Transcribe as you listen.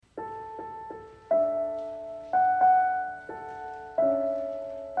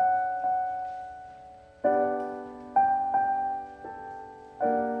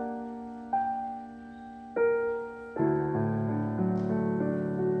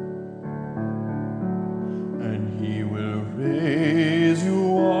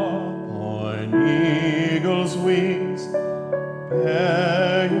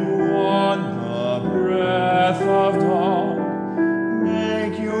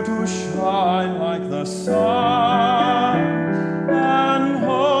you to shine like the sun, and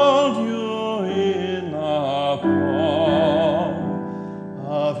hold you in the palm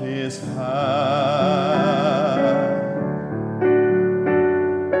of his hand.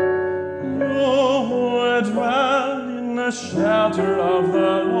 You who dwell in the shelter of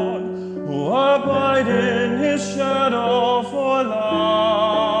the Lord, who abide in his shadow for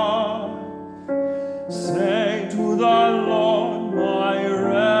life, say to the Lord, my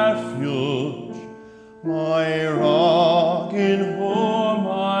refuge, my rock in whom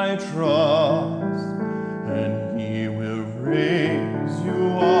I trust, and he will raise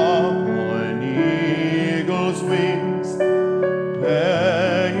you up on eagle's wings,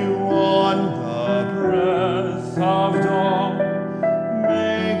 bear you on the breath of dawn,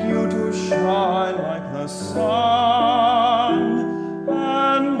 make you to shine like the sun,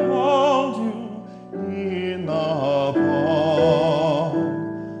 and hold you in the palm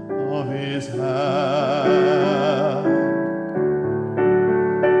of his hand.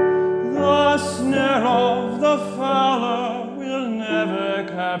 The snare of the fowler will never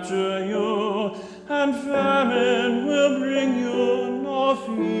capture you, and famine will bring you no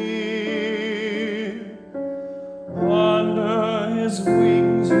fear. Under his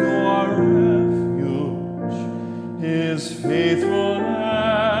wings your refuge, his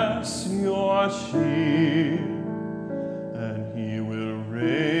faithfulness your shield, and he will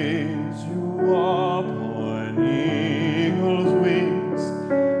raise you up on eagle's wings,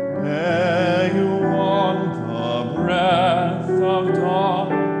 bear you on the breath of dawn,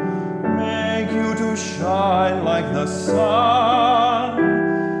 make you to shine like the sun,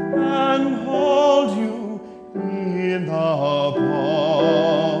 and hold you in the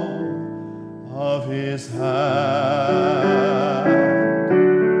palm of his hand.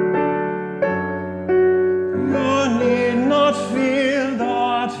 You need not fear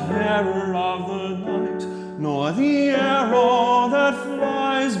the terror of the night, nor the arrow that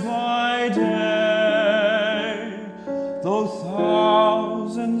flies by day. Though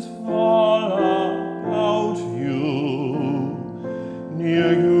thousands fall about you,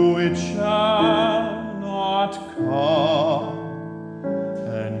 near you it shall not come,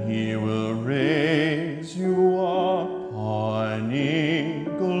 and he will raise you up on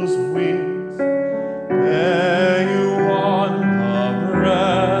eagle's wings, bear you on the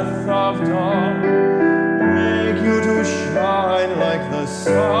breath of dawn, make you to shine like the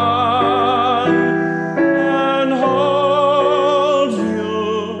sun, and hold you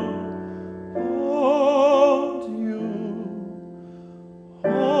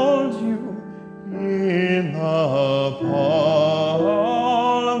in the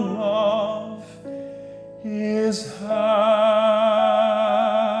palm of his hand.